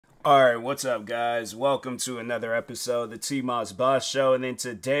Alright, what's up, guys? Welcome to another episode of the TMossBoss Show. And in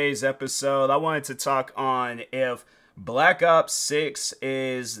today's episode, I wanted to talk on if Black Ops 6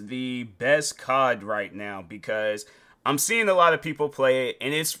 is the best COD right now, because I'm seeing a lot of people play it,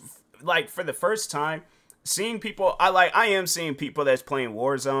 and it's like for the first time, seeing people, I am seeing people that's playing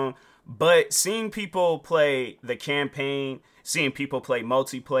Warzone, but seeing people play the campaign, seeing people play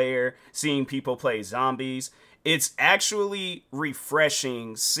multiplayer, seeing people play zombies, it's actually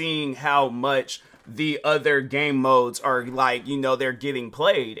refreshing seeing how much the other game modes are they're getting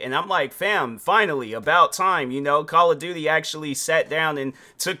played. And I'm like, fam, finally, about time, Call of Duty actually sat down and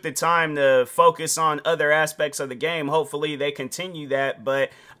took the time to focus on other aspects of the game. Hopefully they continue that, but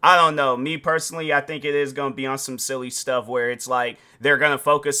I don't know. Me personally, I think it is going to be on some silly stuff where it's like they're going to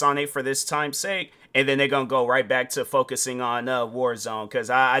focus on it for this time's sake, and then they're gonna go right back to focusing on Warzone, because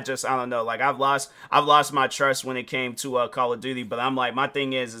I don't know, like I've lost my trust when it came to Call of Duty. But I'm like, my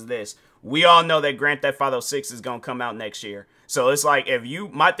thing is this: we all know that Grand Theft Auto 6 is gonna come out next year. So it's like,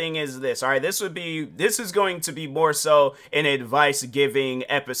 my thing is this, all right, this is going to be more so an advice giving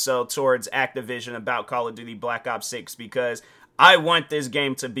episode towards Activision about Call of Duty Black Ops 6, because I want this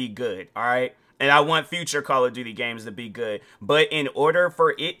game to be good, all right, and I want future Call of Duty games to be good. But in order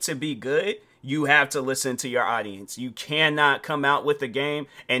for it to be good, you have to listen to your audience. You cannot come out with a game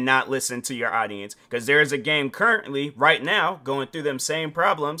and not listen to your audience, because there's a game currently right now going through them same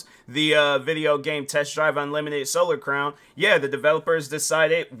problems. The video game Test Drive Unlimited Solar Crown. Yeah, the developers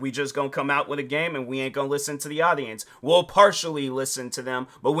decided we just gonna come out with a game and we ain't gonna listen to the audience. We'll partially listen to them,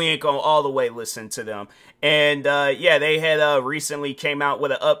 but we ain't gonna all the way listen to them. And yeah, they had recently came out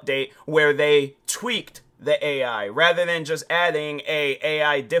with an update where they tweaked the AI, rather than just adding a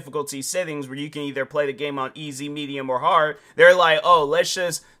AI difficulty settings where you can either play the game on easy, medium, or hard. They're like, oh, let's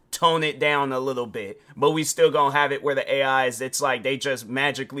just tone it down a little bit, but we still gonna have it where the AIs, it's like they just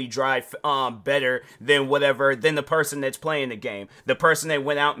magically drive better than the person that's playing the game, the person that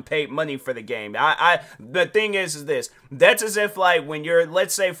went out and paid money for the game. The thing is this: that's as if, like, when you're,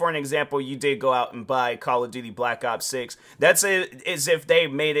 let's say for an example, you did go out and buy Call of Duty Black Ops 6. That's as if they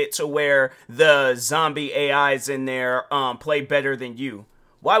made it to where the zombie AIs in there play better than you.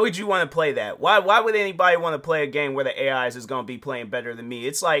 Why would you want to play that? Why would anybody want to play a game where the AIs is going to be playing better than me?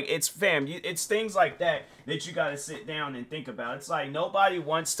 It's like, it's things like that you got to sit down and think about. It's like, nobody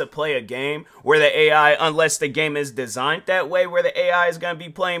wants to play a game where the AI, unless the game is designed that way, where the AI is going to be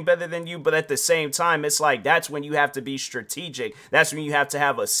playing better than you. But at the same time, it's like, that's when you have to be strategic. That's when you have to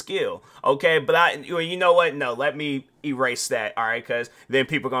have a skill. Okay, but you know what? No, let me erase that, all right, because then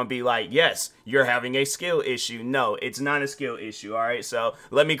people are going to be like, yes, you're having a skill issue. No, it's not a skill issue, all right? So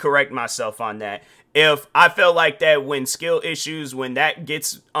let me correct myself on that. If I feel like that, when skill issues, when that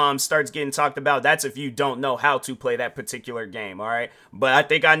gets starts getting talked about, that's if you don't know how to play that particular game, all right? But I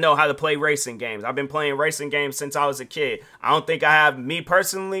think I know how to play racing games. I've been playing racing games since I was a kid. I don't think I have, me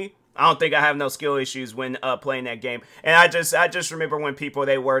personally, I don't think I have no skill issues when playing that game. And I just remember when people,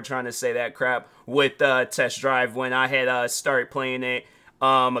 they were trying to say that crap with Test Drive when I had started playing it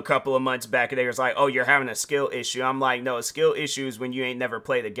a couple of months back, and they was like, oh, you're having a skill issue. I'm like, no, a skill issue is when you ain't never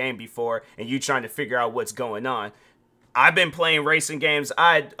played a game before and you trying to figure out what's going on. I've been playing racing games.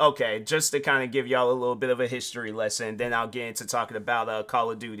 Okay, just to kind of give y'all a little bit of a history lesson, then I'll get into talking about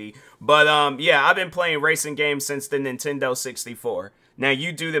Call of Duty. But yeah, I've been playing racing games since the Nintendo 64. Now,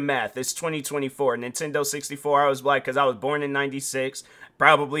 you do the math. It's 2024. Nintendo 64, I was like, because I was born in 96.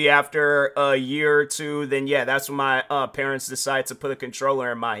 Probably after a year or two, then yeah, that's when my parents decided to put a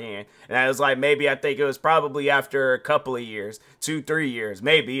controller in my hand. And I was like, I think it was probably after a couple of years, 2-3 years,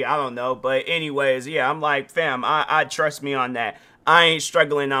 maybe, I don't know. But anyways, yeah, I'm like, fam, I trust me on that. I ain't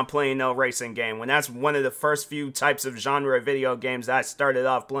struggling on playing no racing game when that's one of the first few types of genre of video games I started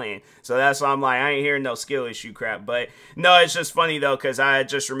off playing. So that's why I'm like, I ain't hearing no skill issue crap. But no, it's just funny though, because I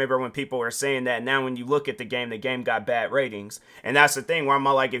just remember when people were saying that. Now when you look at the game got bad ratings. And that's the thing where I'm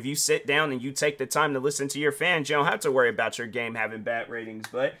all like, if you sit down and you take the time to listen to your fans, you don't have to worry about your game having bad ratings.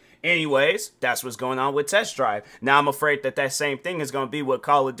 But anyways, that's what's going on with Test Drive. Now I'm afraid that that same thing is going to be with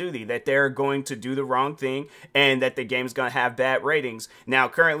Call of Duty, that they're going to do the wrong thing and that the game's going to have bad ratings. Now,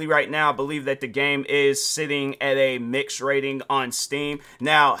 currently right now, I believe that the game is sitting at a mixed rating on Steam.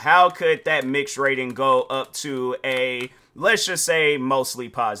 Now, how could that mixed rating go up to a, let's just say, mostly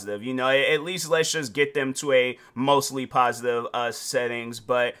positive? You know, at least let's just get them to a mostly positive settings.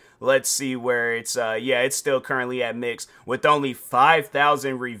 But let's see where it's, yeah, it's still currently at mixed with only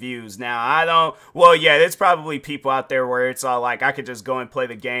 5,000 reviews. Now, well, yeah, there's probably people out there where it's all like, I could just go and play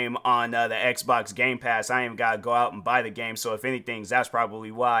the game on the Xbox Game Pass. I ain't even got to go out and buy the game. So if anything, that's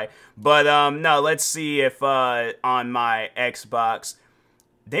probably why. But no, let's see if on my Xbox,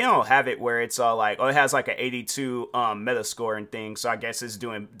 they don't have it where it's all like, oh, it has like an 82 Metascore and thing. So I guess it's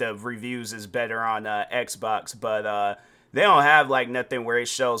doing, the reviews is better on Xbox, but they don't have like nothing where it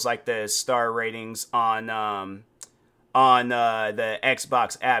shows like the star ratings on the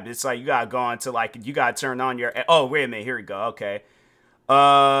Xbox app. It's like you gotta go on to like, you gotta turn on your, oh wait a minute, here we go. Okay,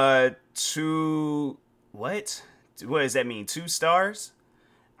 what does that mean? 2 stars?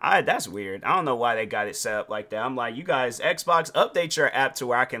 That's weird. I don't know why they got it set up like that. I'm like, you guys, Xbox, update your app to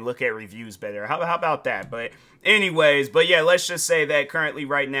where I can look at reviews better. How about that? But anyways, but yeah, let's just say that currently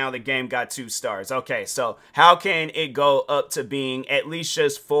right now the game got 2 stars. Okay, so how can it go up to being at least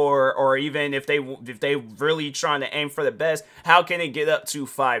just 4, or even if they really trying to aim for the best, how can it get up to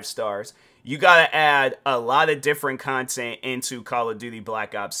 5 stars? You gotta add a lot of different content into Call of Duty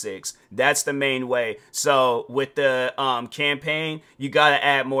Black Ops 6. That's the main way. So with the campaign, you gotta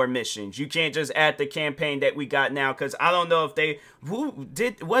add more missions. You can't just add the campaign that we got now, because I don't know if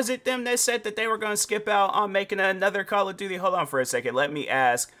was it them that said that they were gonna skip out on making another Call of Duty? Hold on for a second. Let me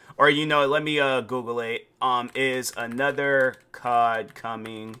ask, or let me Google it. Is another COD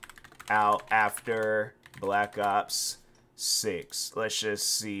coming out after Black Ops 6? Let's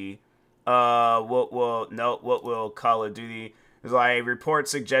just see. What will Call of Duty, like,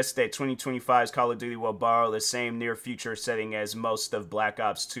 reports suggest that 2025's Call of Duty will borrow the same near future setting as most of Black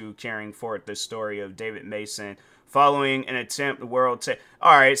Ops 2, carrying forth the story of David Mason following an attempt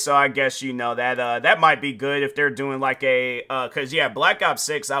Alright, so I guess that might be good if they're doing like a because yeah, Black Ops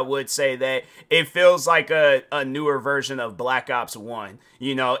 6, I would say that it feels like a newer version of Black Ops 1,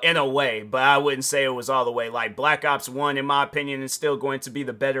 in a way, but I wouldn't say it was all the way. Like, Black Ops 1, in my opinion, is still going to be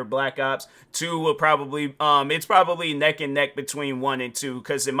the better Black Ops. 2 will probably it's probably neck and neck between 1 and 2,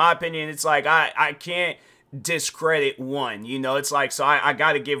 because in my opinion, it's like I can't discredit 1, it's like, so I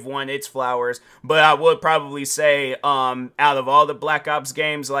gotta give 1 its flowers, but I would probably say out of all the Black Ops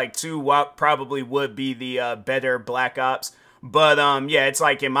games, like 2 probably would be the better Black Ops. But yeah, it's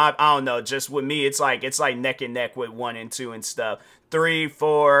like I don't know, just with me, it's like neck and neck with 1 and 2 and stuff. 3,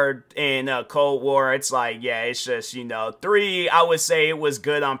 4 in Cold War, it's like, yeah, it's just, 3, I would say it was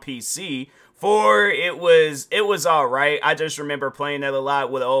good on PC. 4, it was all right. I just remember playing it a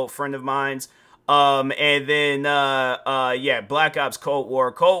lot with an old friend of mine's. And then, yeah, Black Ops Cold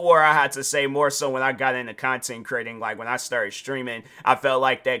War. Cold War, I had to say more so when I got into content creating, like when I started streaming, I felt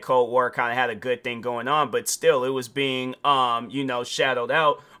like that Cold War kind of had a good thing going on, but still, it was being, shadowed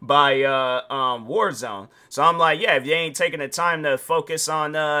out by, Warzone. So I'm like, yeah, if you ain't taking the time to focus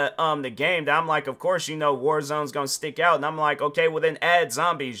on, the game, then I'm like, of course, Warzone's gonna stick out. And I'm like, okay, well then add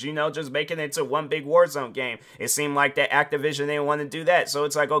zombies, just make it into one big Warzone game. It seemed like that Activision didn't want to do that. So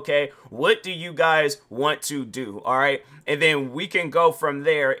it's like, okay, what do you guys want to do? All right. And then we can go from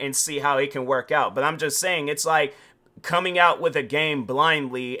there and see how it can work out. But I'm just saying, it's like coming out with a game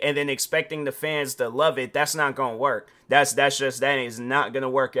blindly and then expecting the fans to love it. That's not going to work. That is not going to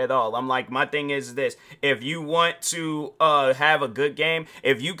work at all. I'm like, my thing is this: if you want to have a good game,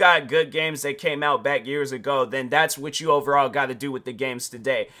 if you got good games that came out back years ago, then that's what you overall got to do with the games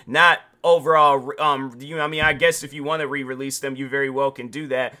today. Not overall, I guess if you want to re-release them, you very well can do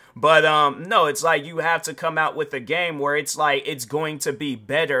that. But no, it's like you have to come out with a game where it's like it's going to be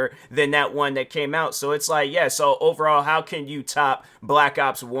better than that one that came out. So it's like, yeah, so overall, how can you top Black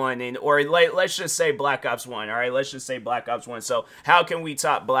Ops 1 or let's just say Black Ops 1, all right? Let's just say Black Ops 1. So how can we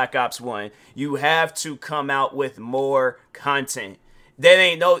top Black Ops 1? You have to come out with more content. That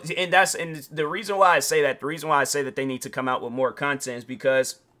ain't no, and the reason why I say that they need to come out with more content is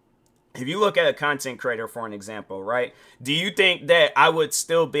because if you look at a content creator, for an example, right? Do you think that I would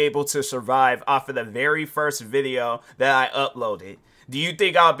still be able to survive off of the very first video that I uploaded? Do you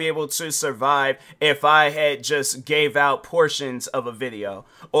think I'll be able to survive if I had just gave out portions of a video?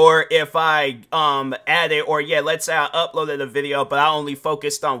 Or if I added, or yeah, let's say I uploaded a video, but I only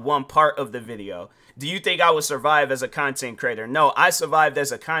focused on one part of the video. Do you think I would survive as a content creator? No, I survived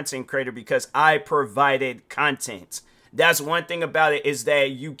as a content creator because I provided content. That's one thing about it, is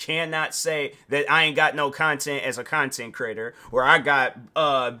that you cannot say that I ain't got no content as a content creator, where I got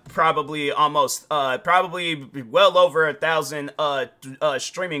probably well over 1,000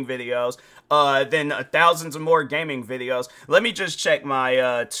 streaming videos, then thousands of more gaming videos. Let me just check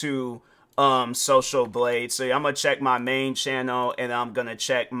my two social blades. So I'm gonna check my main channel and I'm gonna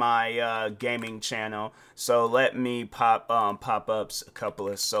check my gaming channel. So let me pop up a couple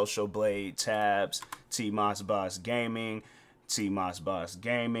of social blade tabs. TMossBoss Gaming, TMossBoss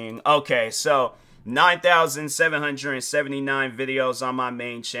Gaming. Okay, so 9,779 videos on my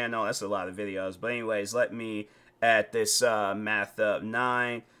main channel. That's a lot of videos. But anyways, let me add this math up.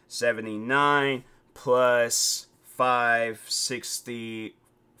 979 plus 560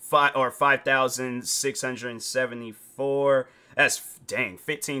 5,674. That's dang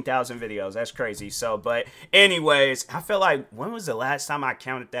 15,000 videos. That's crazy. So, but anyways, I feel like when was the last time I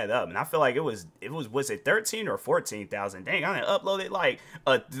counted that up? And I feel like it was it 13 or 14,000? Dang, I uploaded like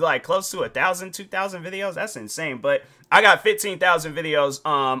close to 1,000, 2,000 videos. That's insane. But I got 15,000 videos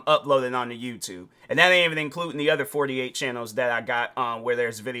uploaded onto YouTube, and that ain't even including the other 48 channels that I got where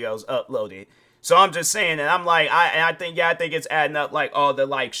there's videos uploaded. So I'm just saying that I'm like I think it's adding up, like all the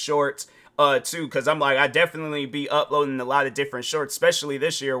like shorts too, because I'm like I definitely be uploading a lot of different shorts, especially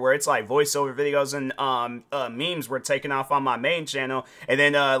this year where it's like voiceover videos and memes were taking off on my main channel, and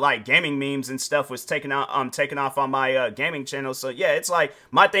then like gaming memes and stuff was taking off on my gaming channel. So yeah, it's like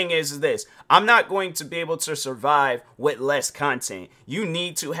my thing is this: I'm not going to be able to survive with less content. You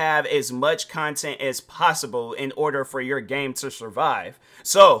need to have as much content as possible in order for your game to survive.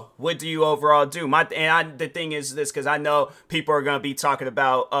 So what do you overall do? The thing is this, because I know people are gonna be talking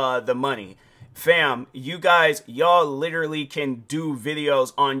about the money. Fam, y'all literally can do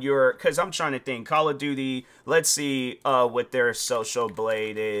videos on your, because I'm trying to think, Call of Duty, let's see what their social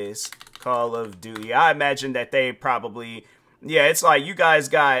blade is. Call of Duty, I imagine that they probably, yeah, it's like you guys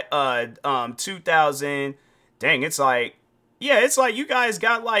got 2,000, dang, it's like, yeah, it's like you guys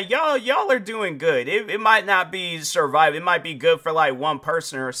got like, y'all are doing good. It might not be survive. It might be good for like one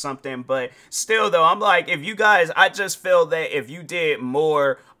person or something, but still though, I'm like, if you guys, I just feel that if you did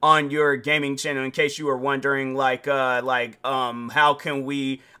more on your gaming channel, in case you were wondering, how can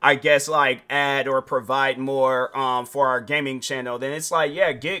we, I guess, like add or provide more for our gaming channel, then it's like,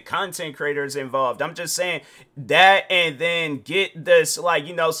 yeah, get content creators involved. I'm just saying that, and then get this, like,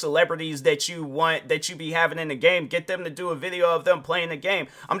 you know, celebrities that you want, that you be having in the game, get them to do a video of them playing the game.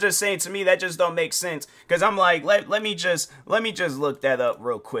 I'm just saying, to me, that just don't make sense, because I'm like, let me just look that up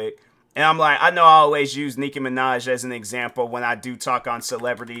real quick. And I'm like, I know I always use Nicki Minaj as an example when I do talk on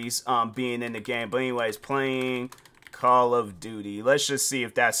celebrities being in the game. But anyways, playing Call of Duty. Let's just see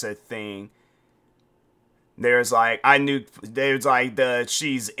if that's a thing. There's like,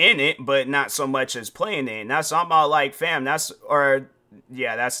 she's in it, but not so much as playing it. And that's, I'm all like, fam,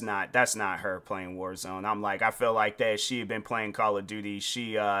 yeah, that's not her playing Warzone. I'm like, I feel like that she had been playing Call of Duty,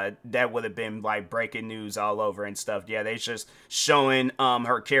 that would have been like breaking news all over and stuff. Yeah, they just showing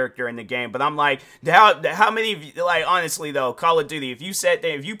her character in the game. But I'm like, how many, like, honestly though, Call of Duty, if you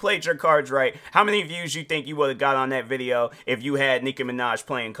played your cards right, how many views you think you would have got on that video if you had Nicki Minaj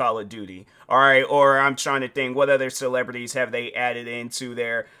playing Call of Duty? All right, or I'm trying to think, what other celebrities have they added into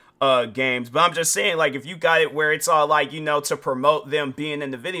their games? But I'm just saying, like, if you got it where it's all like, you know, to promote them being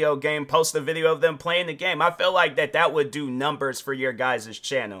in the video game, post a video of them playing the game, I feel like that would do numbers for your guys'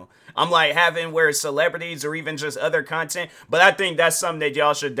 channel. I'm like, having where celebrities or even just other content, but I think that's something that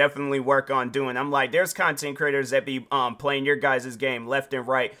y'all should definitely work on doing. I'm like, there's content creators that be playing your guys' game left and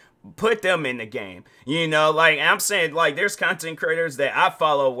right. Put them in the game, you know, like, I'm saying, like, there's content creators that I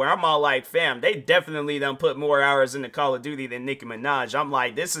follow where I'm all like, fam, they definitely done put more hours into Call of Duty than Nicki Minaj. I'm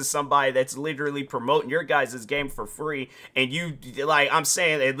like, this is somebody that's literally promoting your guys' game for free, and you, like, I'm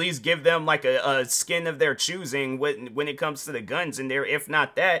saying, at least give them like a skin of their choosing when it comes to the guns in there. If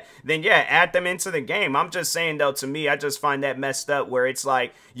not that, then yeah, add them into the game. I'm just saying though, to me, I just find that messed up where it's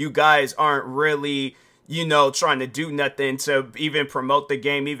like, you guys aren't really, you know, trying to do nothing to even promote the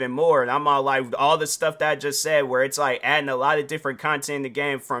game even more. And I'm all like, all the stuff that I just said, where it's like adding a lot of different content in the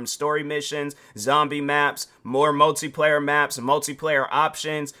game, from story missions, zombie maps, more multiplayer maps, multiplayer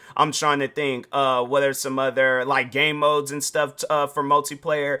options. I'm trying to think, what are some other like game modes and stuff for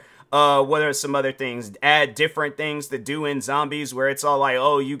multiplayer. What are some other things? Add different things to do in zombies, where it's all like,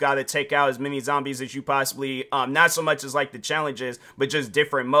 oh, you got to take out as many zombies as you possibly, not so much as like the challenges, but just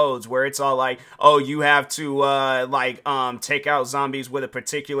different modes where it's all like, oh, you have to take out zombies with a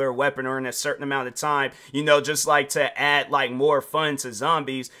particular weapon or in a certain amount of time, you know, just like to add like more fun to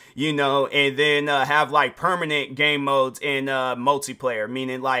zombies, you know, and then have like permanent game modes in multiplayer,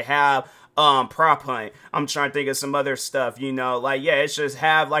 meaning like have prop hunt. I'm trying to think of some other stuff, you know, like, yeah, it's just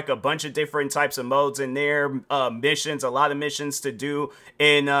have like a bunch of different types of modes in there, missions, a lot of missions to do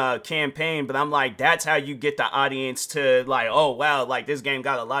in campaign. But I'm like, that's how you get the audience to like, oh wow, like this game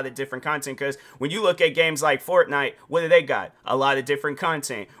got a lot of different content. Because when you look at games like Fortnite, what do they got? A lot of different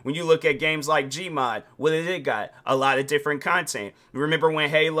content. When you look at games like Gmod, what do they got? A lot of different content. Remember when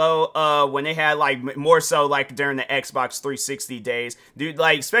Halo, when they had like more so like during the Xbox 360 days, dude,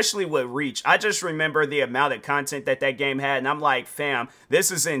 like especially with Reach, reach. I just remember the amount of content that game had, and I'm like, fam,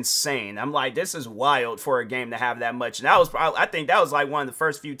 this is insane. I'm like, this is wild for a game to have that much. And that was, I think that was like one of the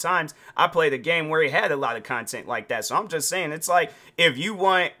first few times I played a game where it had a lot of content like that. So I'm just saying, it's like, if you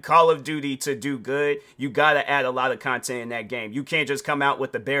want Call of Duty to do good, you gotta add a lot of content in that game. You can't just come out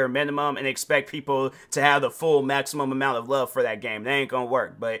with the bare minimum and expect people to have the full maximum amount of love for that game. That ain't gonna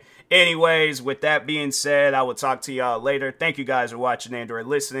work. But anyways, with that being said, I will talk to y'all later. Thank you guys for watching and or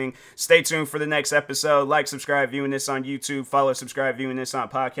listening. Stay tuned for the next episode. Like, subscribe, viewing this on YouTube. Follow, subscribe, viewing this on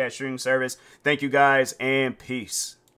podcast streaming service. Thank you guys, and peace.